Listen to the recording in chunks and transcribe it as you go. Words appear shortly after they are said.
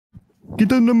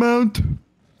Get on the mount.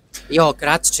 Yo,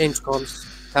 grats James Combs.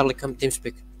 Probably come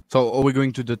TeamSpeak. So, are we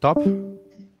going to the top?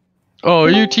 Oh, are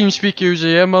you TeamSpeak user,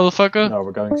 yeah, motherfucker? No,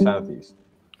 we're going southeast.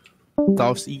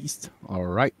 Southeast.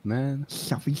 Alright, man.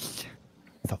 Southeast.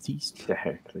 Southeast. Yeah,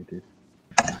 actually, dude.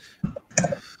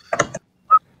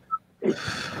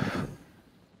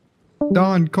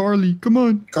 Don, Carly, come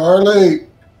on. Carly!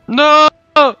 No!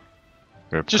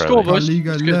 Rip Just Carly. go, boys. Carly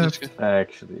got It's good, left. it's good.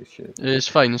 Actually, shit. It's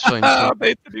fine, it's fine.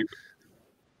 It's fine.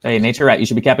 Hey, Nature Rat, you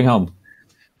should be capping home.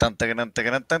 Dun, dun, dun,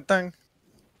 dun, dun, dun.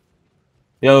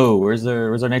 Yo, where's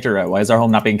our Nature Rat? Why is our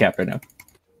home not being capped right now?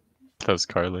 That was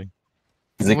Carly.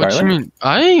 Is it What Carly? you mean?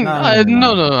 I ain't.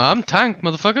 No. No, I'm tank,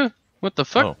 motherfucker. What the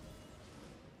fuck?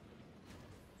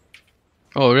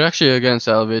 Oh, we're actually against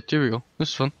Elevate. Here we go. This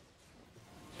is fun.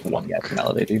 One guy can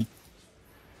elevate, dude.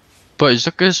 Boys,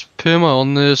 look at his perma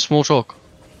on the small chalk.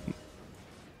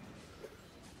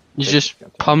 He's just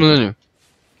pummeling you.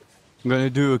 I'm gonna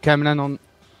do a Camland on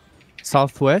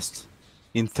southwest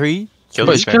in 3. Kill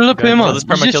But this he's killing the perma. Kill this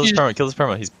perma, He's kill this just- perma, kill this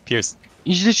perma. He's pierced.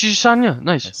 He's literally just Sanya.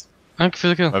 Nice. Nice. Thank you for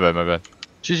the kill. My bad, my bad.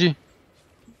 GG.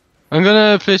 I'm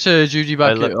gonna place a Judy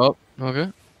back I here. Oh,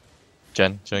 okay.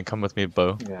 Jen, come with me,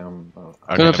 Bo. Yeah, I'm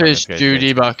gonna place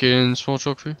Judy back in small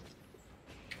chalk for you.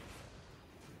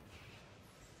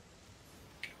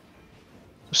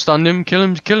 Stun him, kill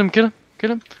him.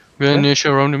 We're gonna near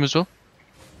show around him as well.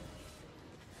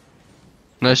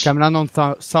 Nice. Camland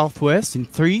on southwest in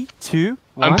 3, 2,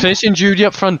 1. I'm placing Judy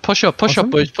up front. Push up, Awesome.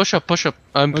 boys. Push up.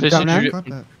 I'm placing Camland, Judy. got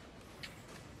that.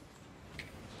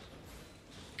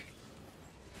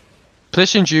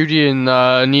 Placing Judy in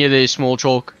near the small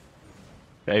chalk.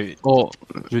 Hey, Or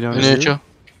Judy on in the nature.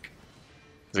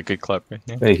 it's a good clap right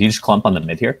here. Wait, huge clump on the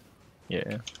mid here.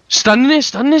 Yeah. Standing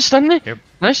there. Yep.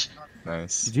 Nice.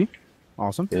 Nice. GG.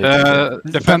 Awesome. Defend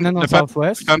Camland on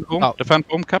southwest. Oh, defend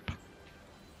home cap.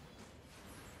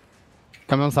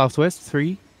 Camland on southwest.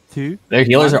 3, 2. Their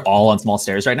healers are all on small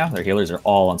stairs right now.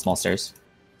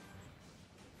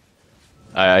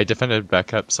 I defended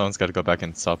back up. Someone's got to go back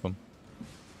and stop him.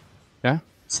 Yeah.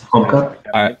 Home cup.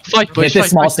 Alright. Fight, boys. Hit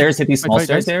these small Fight. stairs, hit these small Fight,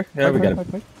 stairs guys. here. Yeah, we got a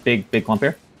Fight. big clump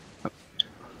here.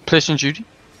 Placing Judy.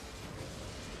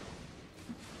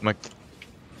 Mike.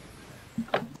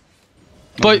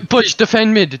 Boys,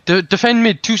 defend mid. Defend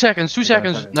mid. 2 seconds.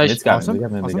 Nice. Mid's got Awesome. we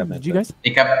got Awesome. mid. GG, guys.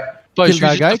 Boys, Kill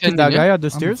that we guy. just Kill that defending, guy yeah? at the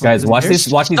stairs. Guys, watch these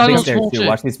Stand big on stairs small too. shit.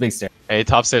 Watch these big stairs. Hey,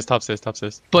 top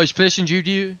stairs. Boys, placing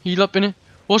Judy. Heal up in it.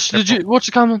 Watch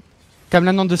the camera.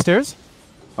 Camland on the stairs.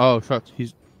 Oh, shot.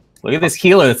 He's Look at this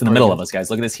healer that's in the middle of us,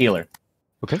 guys. Look at this healer.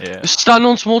 okay. Yeah. Stand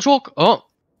on small chalk. Oh.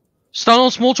 Stand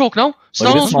on small chalk now.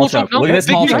 Stand on small chalk now. Look at this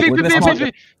small chalk. Look at this small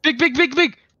chalk.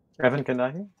 Big. Evan, can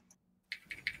I hear?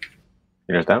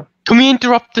 You guys down? Can we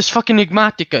interrupt this fucking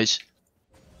enigmatic, guys?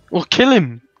 Or kill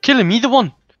him. Either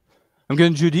one. I'm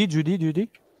going Judy.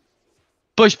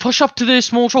 Boys, push up to the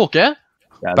small chalk, yeah?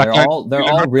 Yeah, they're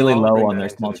all really low on their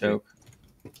small choke.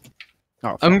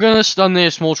 Oh, I'm gonna stun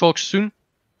the small chalk soon.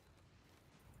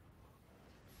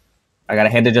 I got a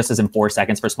hand justice in 4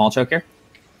 seconds for small choke here.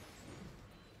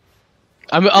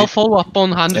 I'll follow up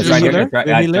on hand. It's Really right here. low? It's right-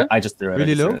 Really low? I just threw it. Really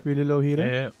I just threw low. it. Really low healer.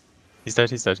 Yeah.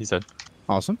 He's dead.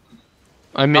 Awesome.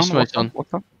 I missed my stun.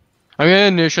 What's up? I'm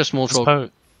gonna nurture small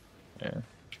chalk. Yeah.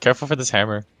 Careful for this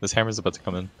hammer. This hammer's about to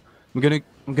come in. I'm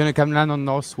gonna Camland on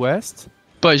northwest.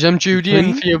 Boys, I'm Judy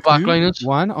in for your backliners.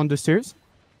 1 on the stairs.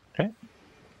 Okay.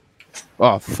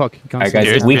 Oh fuck! He can't Alright, see guys.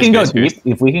 it. If we can go Pierce.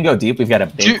 deep, we've got a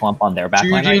big clump on their backline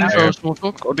Judy right in now. for small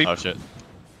chalk. Go deep. Oh shit.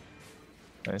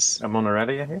 Nice. I'm on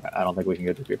already here. I don't think we can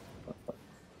go deep here.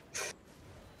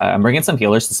 I'm bringing some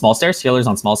healers to small stairs. Healers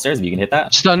on small stairs. If you can hit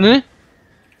that. Stunning it.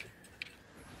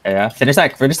 Yeah. Finish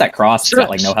that cross. It's got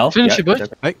like no health. Finish Yeah, it, boy.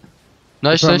 it's okay.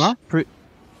 Nice. Perma.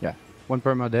 Yeah. 1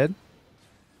 perma dead.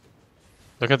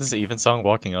 Look at this even song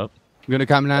walking up. I'm gonna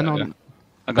Camland Yeah, on yeah.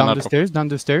 I'm gonna down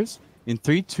the stairs. In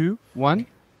 3, 2, 1.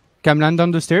 Camland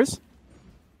down the stairs.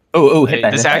 Oh, Hey, hit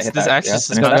that. this hit axe that, this hit that. axe Yeah, is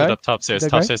finish that. suspended up top stairs. That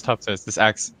Top guy? stairs. Top stairs. This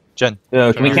axe. Jen.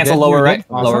 Can we You're cancel dead, lower you're right? dead.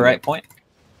 Awesome. Lower right point.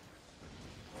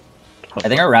 I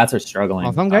think our rats are struggling.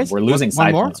 Awesome, guys. We're losing One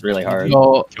side more? points really hard.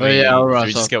 Oh, Can we, yeah, can alright.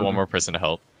 we just get one more person to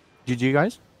help? GG,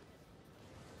 guys.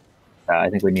 I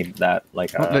think we need that.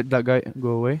 Like, Don't let that guy go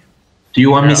away. Do you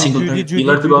want me Yeah. single Judy,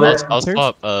 healer to go there? I'll Stairs?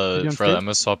 swap. Judy on For stairs? I'm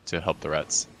gonna swap to help the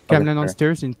rats. Camland on fair.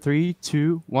 stairs in 3,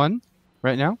 2, 1.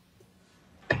 Right now.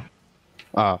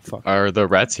 Ah, fuck. Are the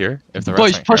rats here? If the rats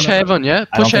Boys, aren't push here, heaven, yeah?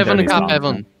 I don't Push think heaven they're and cap these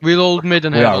heaven. long. We'll hold mid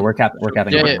and We are. heaven. We're capping. Yeah,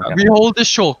 we're yeah. capping. We hold this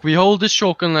choke. We hold this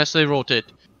choke unless they rotate.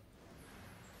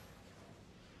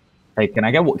 Hey, can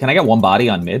I get one body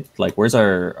on mid? Like, where's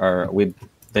our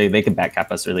they can back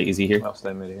cap us really easy here. I'll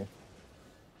stay mid here.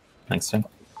 Thanks, Tim.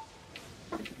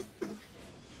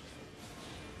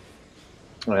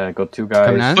 Got two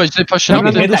Coming guys. in. Boys, they push him.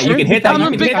 You can hit that. You can hit that. You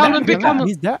can hit that. Big Hamlin.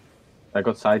 He's dead. I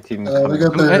got side team. They coming.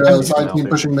 got their Okay. side team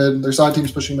pushing mid. Their side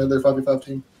team's pushing mid. Their 5v5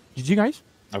 team. GG, guys.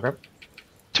 Okay.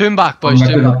 Turn back, boys. Come back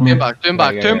Turn to back. the Turn mid. back. Turn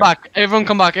back. Yeah, Turn yeah. back. Everyone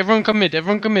come back. Everyone come mid.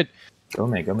 Everyone come mid. Go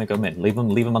mid. Go mid. Go mid. Leave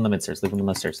them on the mid stairs. Leave them on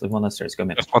the stairs. Leave them on the stairs. Go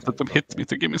mid. Just wanted them hit me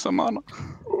to give me some mana.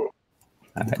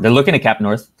 Okay. They're looking to cap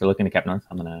north. They're looking to cap north.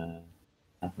 I'm gonna.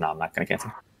 No, I'm not gonna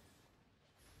cancel.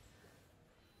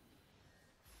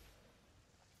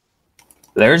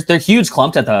 They're huge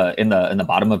clumped at the in the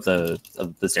bottom of the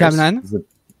stairs. Cameron?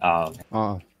 Oh,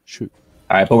 Oh, shoot.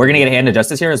 all right, but we're gonna get a hand of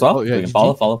justice here as well. Oh, yeah, we can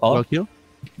GG. follow. Well kill.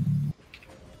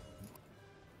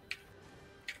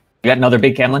 You got another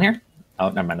big Camlin here. Oh,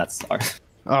 never mind. That's ours.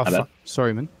 Oh, bad. fuck.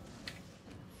 Sorry, man.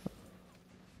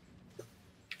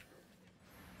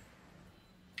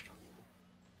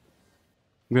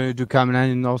 I'm gonna do Cameron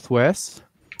in northwest.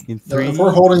 In Yeah, 3, if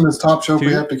we're holding this top choke, we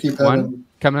 2, have to keep 1. having.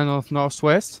 Cameron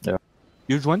northwest. Yeah.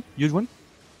 Huge one. Huge one.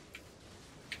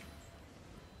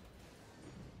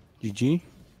 GG.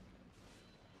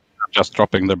 Just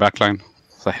dropping their backline.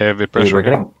 It's a heavy Dude, pressure.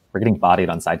 we're getting bodied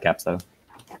on side caps though.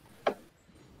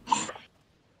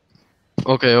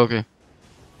 Okay.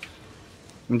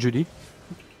 And Judy.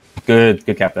 Good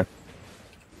cap there.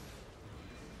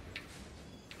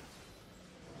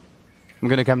 I'm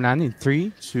gonna Cameron in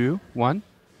 3, 2, 1.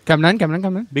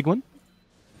 Cameron. Big one.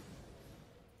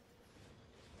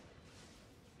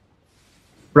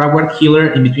 Fragward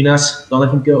healer in between us. Don't let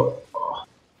him go.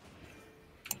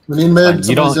 We need mid.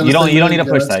 You don't Somebody's gonna stay need to mid,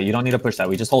 push guys. that. You don't need to push that.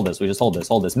 We just hold this.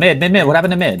 Hold this. Mid. What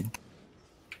happened to mid?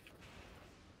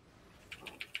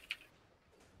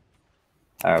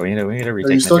 All right, we need to Yeah,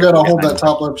 retake. you still mid here. gotta We hold got that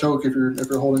top left choke if you're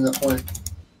holding that point.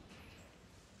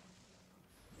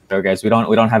 No, guys, we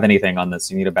don't have anything on this.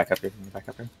 You need to back up here.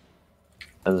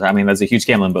 I mean, that's a huge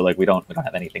Camlin, but like we don't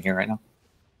have anything here right now.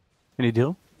 Any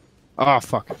deal? Oh,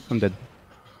 fuck. I'm dead.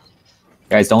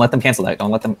 Guys, don't let them cancel that.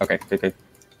 Don't let them. Okay, good.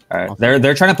 All right,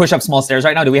 they're trying to push up small stairs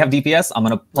right now. Do we have DPS? I'm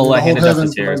gonna pull a hand of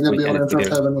justice here. Somebody's gonna be We able to can-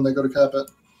 interrupt heaven when they go to cap it.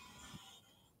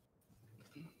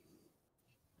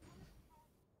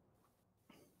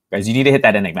 Guys, you need to hit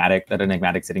that enigmatic. That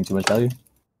enigmatic's hitting too much value.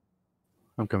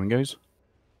 I'm coming, guys.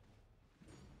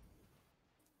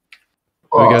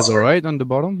 Oh, Are you guys sorry. alright on the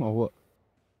bottom or what?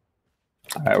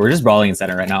 All right, we're just brawling in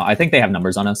center right now. I think they have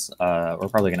numbers on us. We're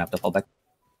probably gonna have to fall back.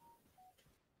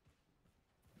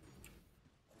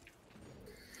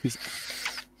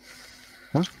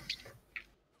 Huh?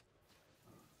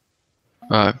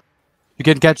 Alright. You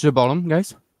can catch the bottom,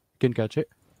 guys. You can catch it.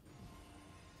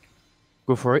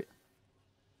 Go for it.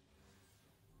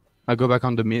 I go back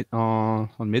on the mid. On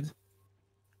mid.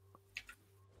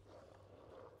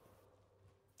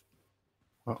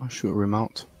 Oh, I should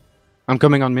remount. I'm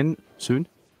coming on mid soon.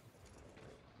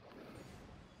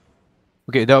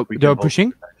 Okay, they're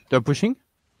pushing. They're pushing.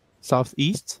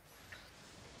 Southeast.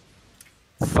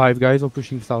 5 guys are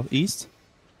pushing southeast.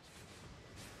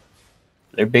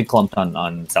 They're big clumped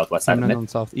on southwest side of Cameron mid. on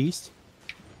southeast.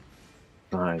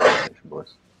 Nice,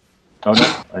 boys. Oh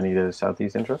no, I need a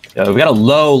southeast intro. We got a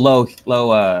low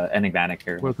enigmatic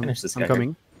here. Welcome. Finish this I'm guy here.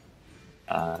 coming.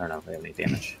 I don't know if they have any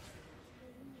damage.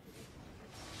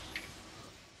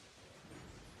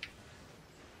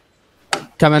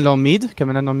 Cameron on mid.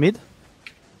 Cameron on mid.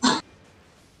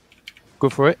 Go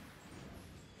for it.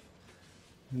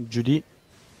 Judy.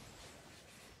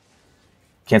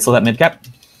 Cancel that mid cap.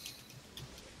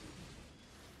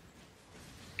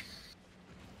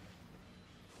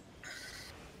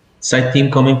 Side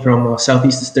team coming from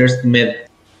southeast stairs to mid.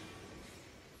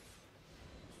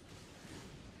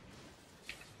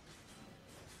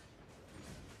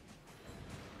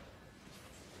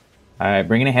 All right,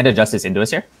 bringing a hand of justice into us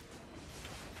here.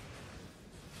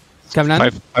 Cameron.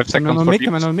 5 Cameron seconds on for mid. peeps.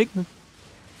 Cameron on mid.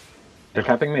 They're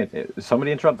capping mid.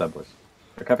 Somebody interrupt that, boys.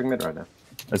 They're capping mid right now.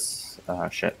 That's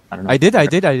shit. I don't know. I did.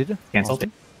 Canceled.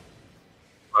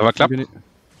 Have a clap. I'm gonna-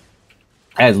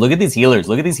 Guys, look at these healers.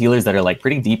 Look at these healers that are like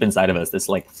pretty deep inside of us. This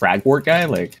like frag wart guy,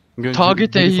 like I'm gonna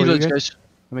Target Judy the for you healers, guys.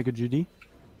 I make a Judy.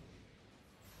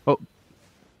 Oh,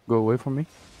 go away from me.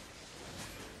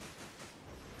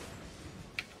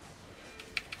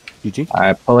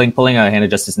 GG. pulling a hand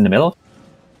of justice in the middle.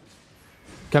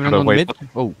 Cameron Gotta on wait. mid.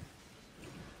 Oh,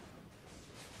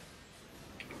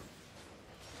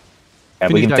 Yeah,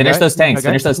 we Finish can that finish guy. those tanks. That guy.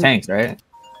 Finish those tanks, right?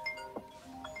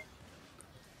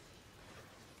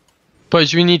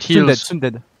 Boys, we need heals. soon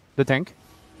dead. The tank.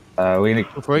 We need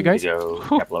Go for it, guys. go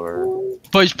cap lower.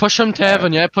 Boys, push him to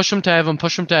heaven, yeah? Push him to heaven.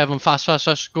 Fast.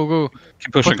 Go.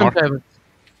 Keep Push pushing him to more. heaven.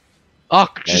 Oh,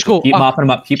 Yeah, just go. Keep Ah, mopping them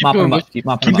up. Keep mopping them going, up. Keep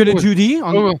mopping Keep them gonna up. Judy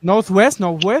on Go. northwest.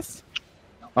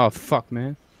 Oh fuck,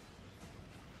 man.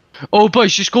 Oh,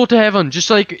 boys, just go to heaven. Just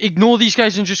like ignore these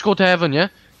guys and just go to heaven, yeah?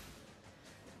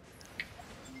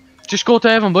 Just go to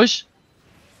heaven, boys.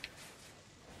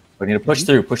 We need to push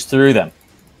through. Push through them.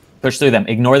 Push through them.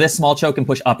 Ignore this small choke and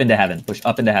push up into heaven. Push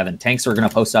up into heaven. Tanks are gonna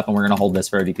post up and we're gonna hold this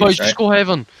for a DPS, Boys, right? just go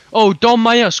heaven. Oh, Don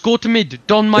Myers, go to mid.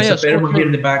 Don There's Myers, a go bear to one here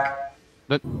in mid. the back.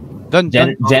 Done.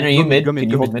 Jen, are you mid? Go mid. Can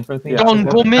Go you hold mid. mid for me? Yeah. Don,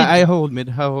 go mid. I hold mid.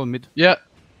 I hold mid. Yeah.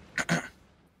 I'm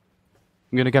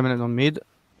gonna come in on mid.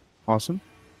 Awesome.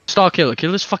 Star killer.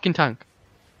 Kill this fucking tank.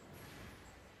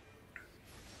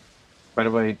 By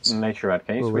the way, nature rat,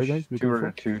 can you Oh, wait, switch guys, we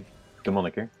to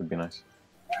demonic here? Would be nice.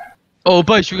 Oh,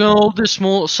 boys, we're gonna hold this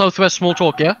small southwest small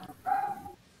talk, yeah?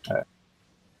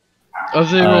 Are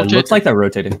they rotating? Looks like they're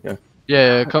rotating. Yeah.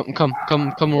 Yeah, come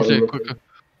rotate quicker.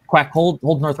 Quack, hold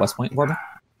northwest point, Warburg.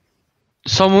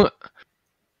 Someone.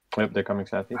 Yep, they're coming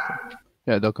southeast.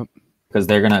 Yeah, they'll come. Because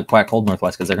they're gonna Quack, hold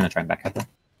northwest because they're gonna try and back at them.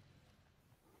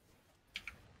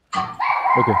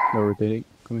 Okay, they're rotating.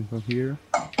 Coming from here.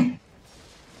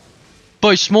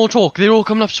 Boys, small talk. They're all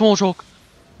coming up small talk.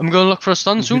 I'm gonna look for a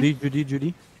stun soon.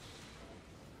 Judy.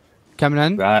 Coming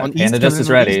in. Right, On Panda east, Justice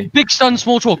coming in on ready. east. Big stun,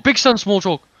 small talk. Big stun, small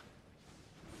talk.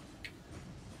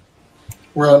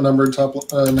 We're outnumbered top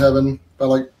in heaven by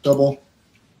like double.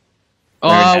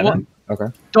 They're in What? heaven? Okay.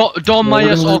 Don Yeah,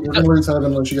 Myers. we're gonna lose heaven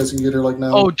unless you guys can get here like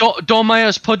now. Oh, Don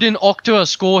Myers, put in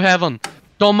Octopus, go heaven.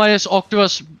 Don Myers,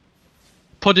 Octopus,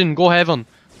 put in, go heaven.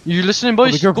 You listening,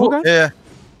 boys? Be careful, Go. guys. Yeah.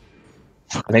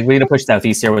 I think we need to push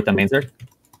southeast here with the main third.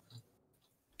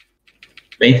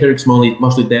 Main third's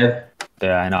mostly dead.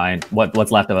 Yeah, I know.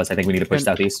 What's left of us? I think we need to push Can-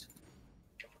 southeast.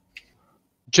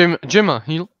 Jimmer,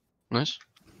 heal. Nice.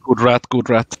 Good rat, good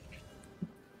rat.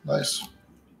 Nice.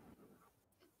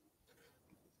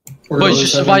 Boys,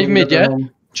 just survive mid, yeah?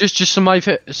 Just survive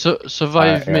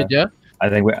Alright, mid, yeah? I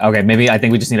think I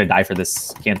think we just need to die for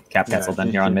this. Can't cap cancel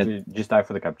then here on mid. Just die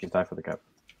for the cap. Just die for the cap.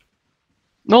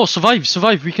 No,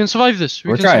 survive. We can survive this.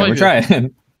 We're can trying. survive We're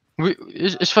it. trying.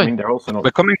 It's I fine. mean, they're also not.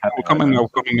 We're coming happy now,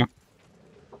 right coming now.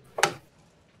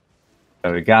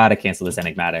 But we gotta cancel this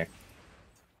enigmatic.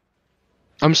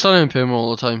 I'm stunning him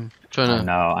all the time. Trying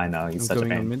to. I know. He's I'm such a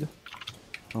going on pain. mid.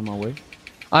 On my way.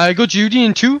 I got Judy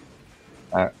in 2.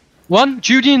 Alright. 1.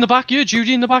 Judy in the back here.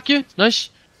 Nice.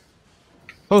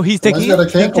 Oh, he's He's taking got a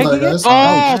it. cancel that, Taking it. guys.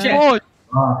 Oh, shit. boy.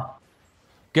 Ah,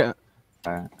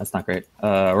 Alright, that's not great.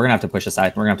 We're gonna have to push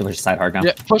aside. We're gonna have to push aside hard now.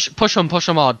 Yeah, push him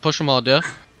hard, yeah.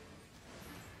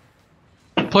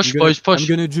 Push, boys, push. I'm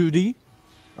gonna Judy.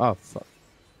 Oh fuck.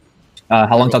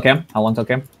 How long till cam? How long till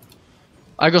cam?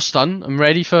 I got stun. I'm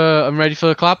ready for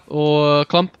a clap or a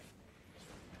clump.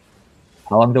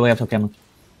 How long do we have till cam?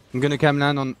 I'm gonna come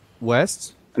down on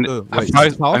west. I need, Wait,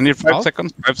 five, south? I need 5 South?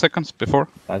 seconds. 5 seconds before.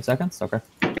 5 seconds? Okay.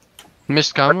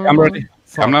 Missed camera. I'm ready.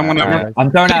 Fuck. I'm not Alright.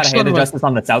 I'm throwing out a Big hand of stun justice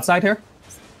on the south side here.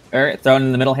 Alright, throwing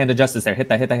in the middle hand of justice there. Hit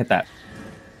that.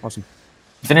 Awesome.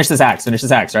 Finish this axe,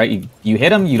 right? You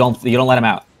hit him, you don't let him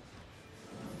out.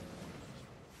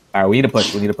 Alright, we need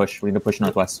to push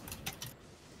northwest.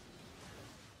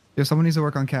 Yeah, someone needs to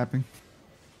work on capping.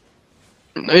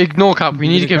 Ignore cap. We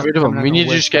need to get rid of him. We need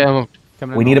to just get him out.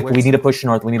 Coming We in need on to west. push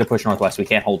north. We need to push northwest. We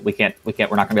can't hold. We're not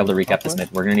gonna be able to recap this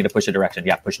mid. We're gonna need to push a direction.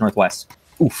 Yeah, push northwest.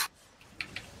 Oof.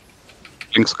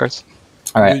 Thanks, guys.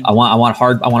 All right. I want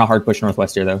a hard push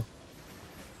northwest here though.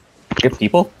 Give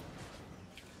people.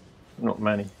 Not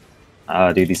many.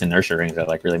 Dude, these inertia rings are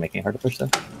like really making it hard to push though.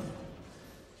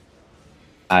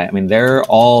 I mean, they're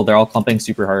all clumping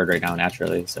super hard right now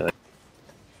naturally. So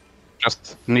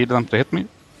Just need them to hit me.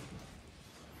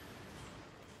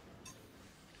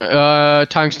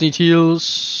 Tanks need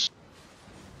heals.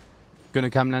 Gonna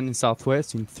come down in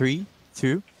southwest in 3,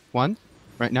 2, 1.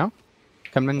 Right now.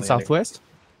 Come down in southwest.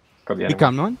 Got the He enemy.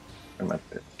 come on. I'm at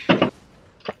it.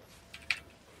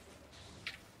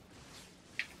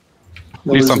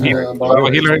 Need some healer.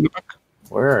 A healer in the back.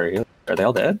 where are you? Are they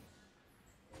all dead?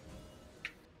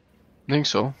 I think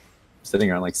so.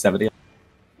 Sitting around like 70.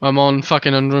 I'm on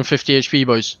fucking 150 HP,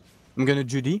 boys. I'm gonna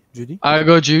Judy. I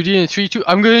got Judy in 3, 2.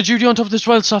 I'm gonna Judy on top of this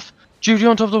wild stuff. Judy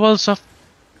on top of the wild stuff.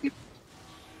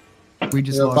 We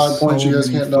just Yeah, lost 5 points, so you guys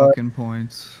many can't die. fucking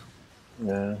points.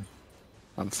 Yeah.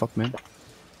 Fuck man.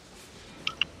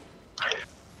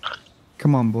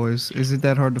 Come on, boys. Is it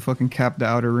that hard to fucking cap the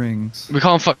outer rings? We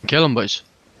can't fucking kill him, boys.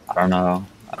 I don't know.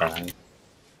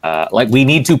 Like we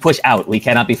need to push out. We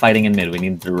cannot be fighting in mid. We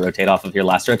need to rotate off of your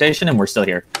last rotation, and we're still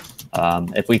here.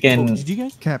 If we Oh, can, did you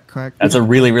guys? Cap crack. that's a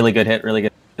really, really good hit. Really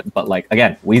good. But like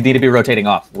again, we need to be rotating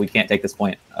off. We can't take this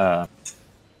point. Can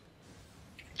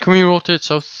we rotate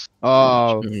south?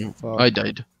 Oh, fuck. I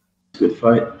died. good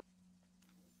fight.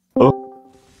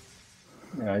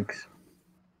 Yikes.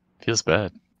 Feels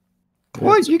bad.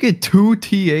 What? You get 2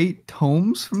 T8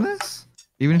 tomes from this?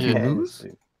 Even if you Yeah. lose?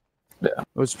 It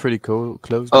was pretty cool.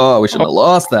 Close. Oh, we should have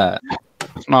lost that.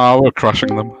 No, we're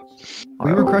crushing them.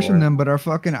 We were crushing them, but our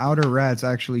fucking outer rats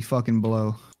actually fucking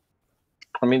blow.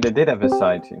 I mean, they did have a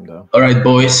side team though. All right,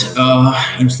 boys.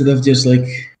 Instead of just like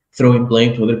throwing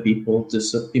blame to other people,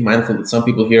 just be mindful that some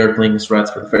people here are playing as rats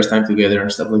for the first time together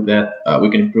and stuff like that. We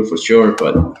can improve for sure,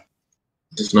 but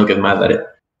just not get mad at it.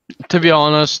 To be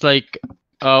honest, like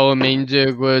our main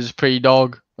jig was pretty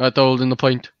dog at the holding the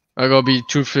point. I gotta be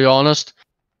truthfully honest.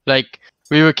 Like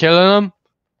we were killing them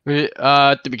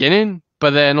at the beginning, but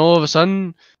then all of a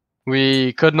sudden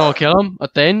we could not kill them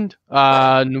at the end,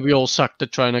 and we all sucked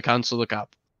at trying to cancel the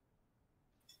cap.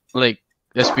 Like,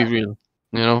 let's be real,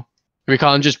 you know. We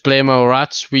can't just blame our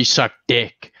rats. We suck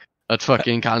dick at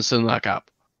fucking canceling that cap.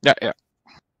 Yeah.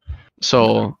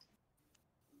 So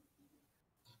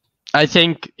I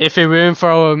think if it weren't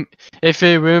for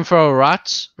our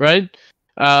rats, right?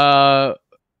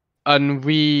 And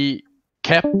we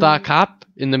kept that cap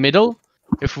in the middle,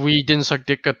 if we didn't suck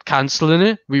dick at cancelling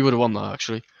it, we would have won that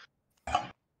actually.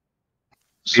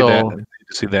 So Did you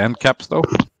see the end caps though?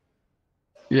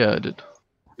 yeah, I did.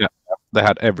 Yeah, they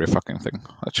had every fucking thing.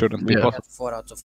 That shouldn't be Yeah. possible. 4 out of